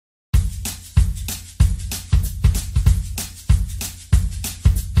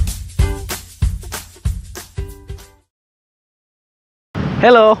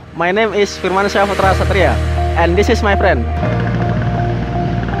Hello, my name is Firmansyah Putra and this is my friend.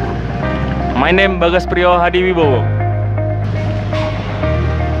 My name Bagas Priyo Hadi Wibowo.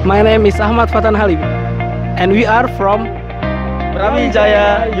 My name is Ahmad Fathan Halim, and we are from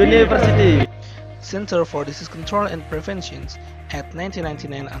Brawijaya University. Center for Disease Control and Prevention at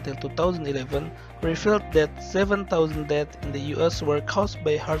 1999 until 2011 revealed that 7,000 deaths in the US were caused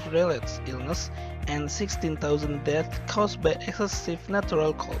by heart-related illness and 16,000 deaths caused by excessive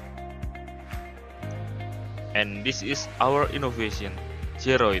natural cold. And this is our innovation,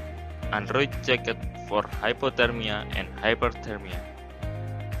 J-ROID, Android jacket for hypothermia and hyperthermia.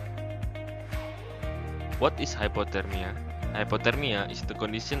 What is hypothermia? Hypothermia is the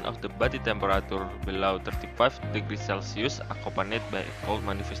condition of the body temperature below 35 degrees Celsius accompanied by a cold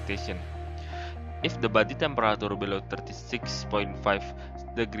manifestation. If the body temperature below 36.5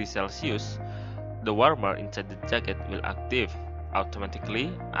 degrees Celsius, the warmer inside the jacket will active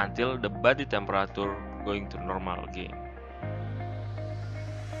automatically until the body temperature going to normal again.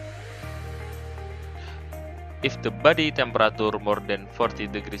 If the body temperature more than 40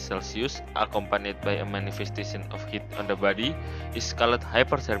 degrees Celsius accompanied by a manifestation of heat on the body is called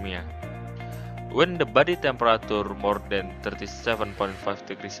hyperthermia. When the body temperature more than 37.5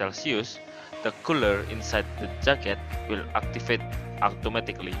 degrees Celsius, the cooler inside the jacket will activate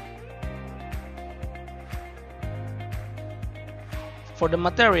automatically. For the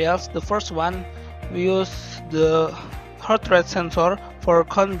materials, the first one, we use the heart rate sensor for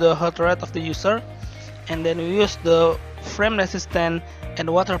count the heart rate of the user. And then we use the flame resistant and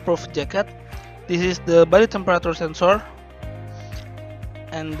waterproof jacket. This is the body temperature sensor,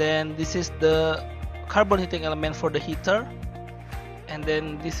 and then this is the carbon heating element for the heater, and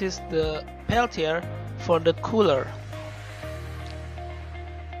then this is the peltier for the cooler.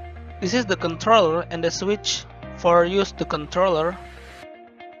 This is the controller and the switch for use the controller.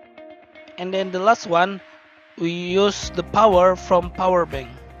 And then the last one, we use the power from power bank.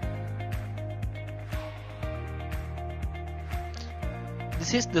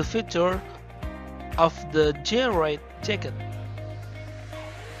 This is the feature of the J-ROID jacket.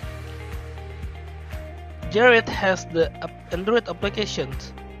 J-ROID has the Android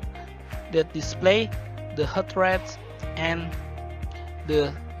applications that display the heart rate and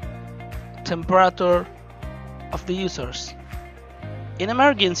the temperature of the users. In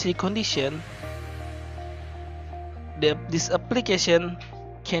emergency condition, this application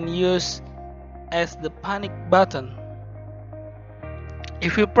can use as the panic button.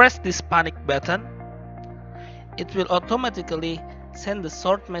 If you press this panic button, it will automatically send the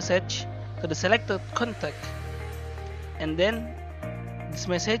short message to the selected contact, and then this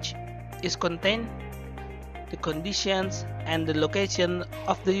message is contain the conditions and the location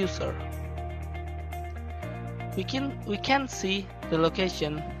of the user. We can see the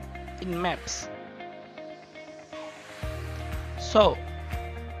location in maps. So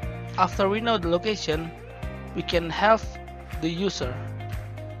after we know the location, we can help the user.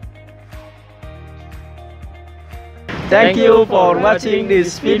 Thank you for watching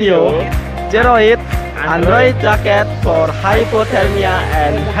this video. J-ROID Android jacket for hypothermia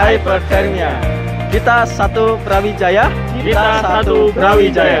and hyperthermia. Kita satu Brawijaya. Kita satu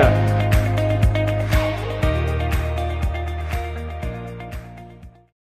Brawijaya.